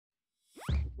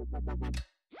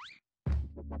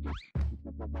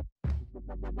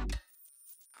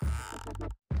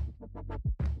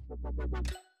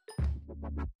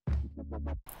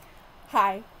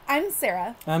Hi, I'm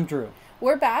Sarah. I'm Drew.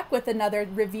 We're back with another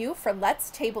review for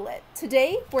Let's Table It.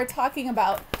 Today we're talking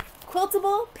about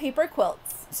Quiltable Paper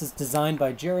Quilts. This is designed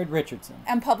by Jared Richardson.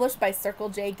 And published by Circle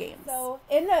J Games. So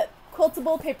in the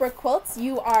Quiltable Paper Quilts,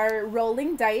 you are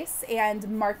rolling dice and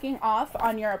marking off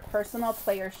on your personal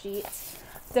player sheet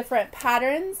different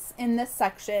patterns in this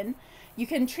section. You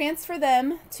can transfer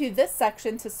them to this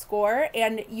section to score,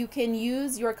 and you can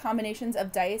use your combinations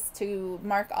of dice to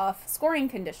mark off scoring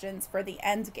conditions for the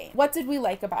end game. What did we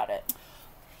like about it?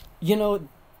 You know,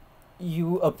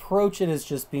 you approach it as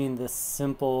just being this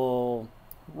simple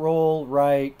roll,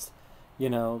 write,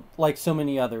 like so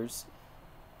many others.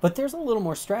 But there's a little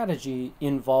more strategy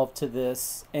involved to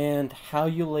this, and how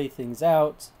you lay things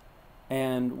out,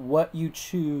 and what you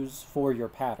choose for your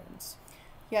patterns.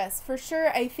 Yes, for sure.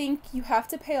 I think you have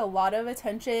to pay a lot of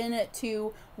attention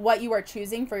to what you are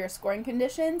choosing for your scoring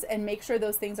conditions and make sure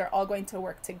those things are all going to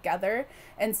work together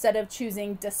instead of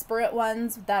choosing disparate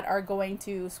ones that are going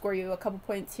to score you a couple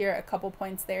points here, a couple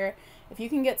points there. If you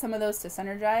can get some of those to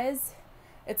synergize,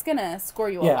 it's going to score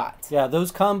you a lot. Yeah,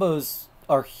 those combos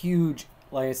are huge.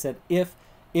 Like I said, if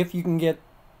you can get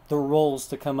the rolls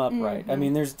to come up right. I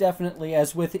mean, there's definitely,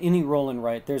 as with any roll and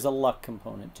write, there's a luck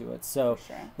component to it. So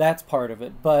that's part of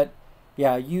it. But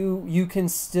yeah, you can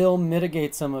still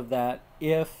mitigate some of that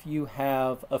if you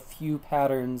have a few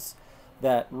patterns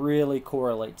that really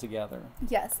correlate together.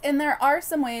 Yes, and there are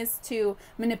some ways to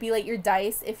manipulate your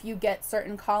dice if you get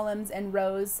certain columns and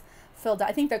rows filled out.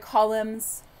 I think the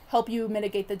columns help you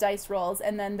mitigate the dice rolls,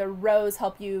 and then the rows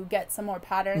help you get some more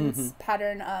patterns,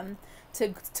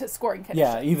 to scoring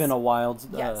conditions. Yeah, even a wild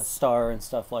star and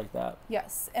stuff like that.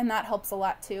 Yes, and that helps a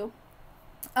lot too.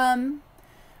 I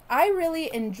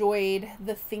really enjoyed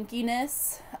the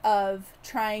thinkiness of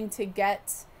trying to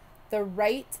get the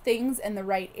right things in the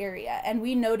right area. And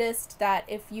we noticed that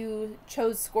if you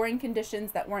chose scoring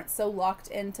conditions that weren't so locked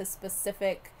into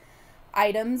specific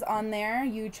items on there,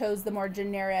 you chose the more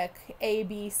generic A,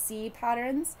 B, C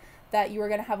patterns, that you were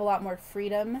going to have a lot more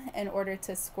freedom in order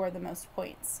to score the most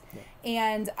points. Yeah.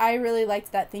 And I really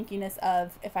liked that thinkiness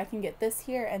of, if I can get this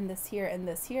here and this here and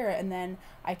this here, and then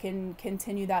I can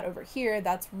continue that over here,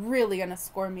 that's really going to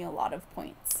score me a lot of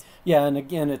points. Yeah, and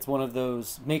again, it's one of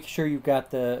those, make sure you've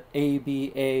got the A,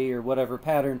 B, A, or whatever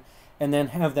pattern, and then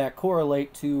have that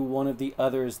correlate to one of the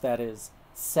others that is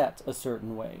set a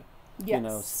certain way.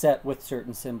 Yes. Set with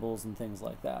certain symbols and things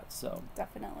like that. So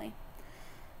definitely.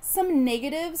 Some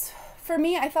negatives for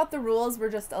me, I thought the rules were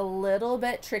just a little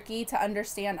bit tricky to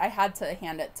understand. I had to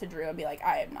hand it to Drew and be like,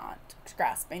 I am not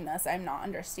grasping this. I'm not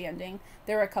understanding.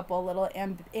 There were a couple little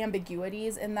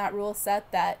ambiguities in that rule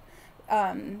set that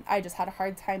I just had a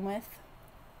hard time with.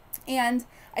 And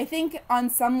I think on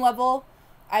some level,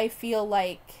 I feel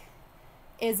like,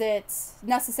 is it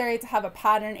necessary to have a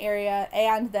pattern area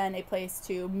and then a place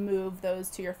to move those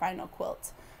to your final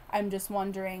quilt? I'm just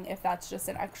wondering if that's just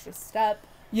an extra step.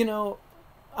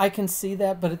 I can see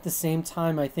that, but at the same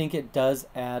time, I think it does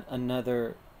add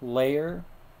another layer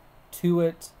to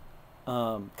it,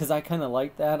 because I kind of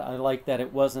like that. I like that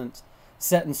it wasn't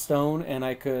set in stone, and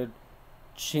I could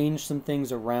change some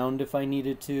things around if I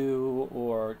needed to,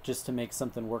 or just to make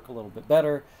something work a little bit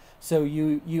better. So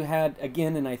you had,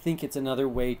 again, and I think it's another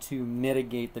way to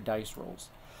mitigate the dice rolls.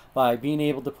 By being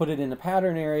able to put it in a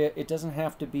pattern area, it doesn't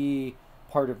have to be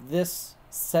part of this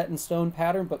set in stone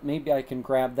pattern, but maybe I can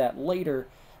grab that later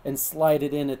and slide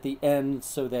it in at the end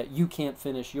so that you can't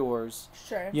finish yours,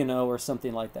 or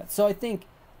something like that. So I think,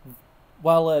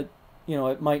 while it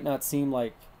might not seem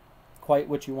like quite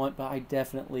what you want, but I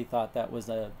definitely thought that was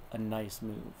a nice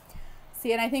move.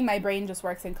 See, and I think my brain just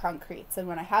works in concretes, and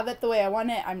when I have it the way I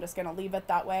want it, I'm just going to leave it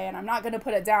that way, and I'm not going to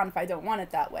put it down if I don't want it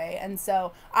that way. And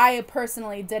so I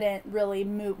personally didn't really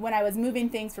move, when I was moving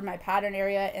things from my pattern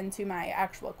area into my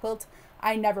actual quilt,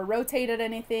 I never rotated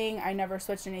anything, I never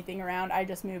switched anything around, I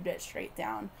just moved it straight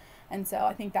down. And so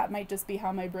I think that might just be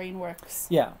how my brain works.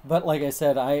 Yeah, but like I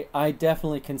said, I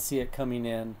definitely can see it coming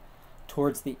in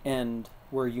towards the end,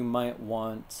 where you might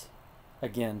want,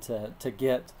 again, to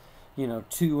get,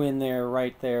 two in there,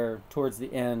 right there, towards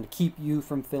the end, keep you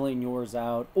from filling yours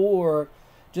out, or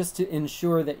just to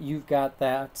ensure that you've got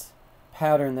that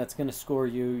pattern that's going to score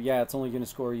you. Yeah, it's only going to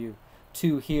score you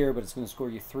 2 here, but it's going to score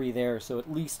you 3 there, so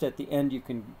at least at the end you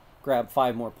can grab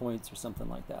 5 more points or something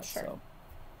like that. Sure. So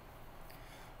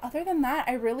other than that,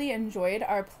 I really enjoyed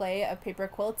our play of paper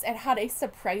quilts. It had a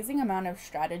surprising amount of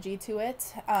strategy to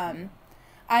it.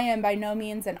 I am by no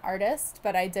means an artist,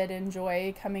 but I did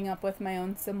enjoy coming up with my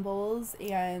own symbols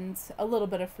and a little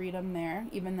bit of freedom there,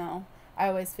 even though I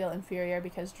always feel inferior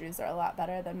because Drew's are a lot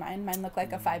better than mine. Mine look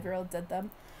like a 5-year-old did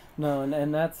them. No,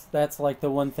 and that's like the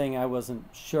one thing I wasn't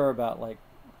sure about, like,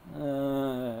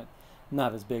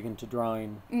 not as big into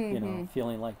drawing, you know,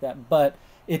 feeling like that. But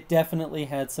it definitely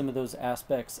had some of those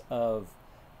aspects of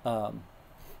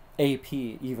AP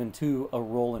even to a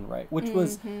roll and write, which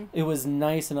was, it was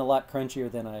nice and a lot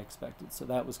crunchier than I expected. So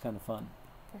that was kind of fun.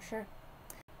 For sure.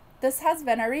 This has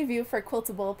been our review for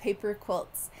Quiltable Paper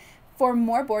Quilts. For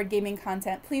more board gaming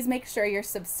content, please make sure you're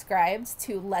subscribed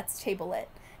to Let's Table It.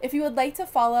 If you would like to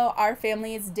follow our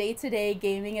family's day-to-day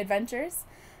gaming adventures,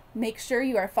 make sure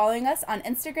you are following us on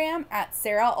Instagram at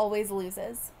Sarah Always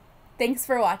Loses. Thanks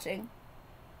for watching.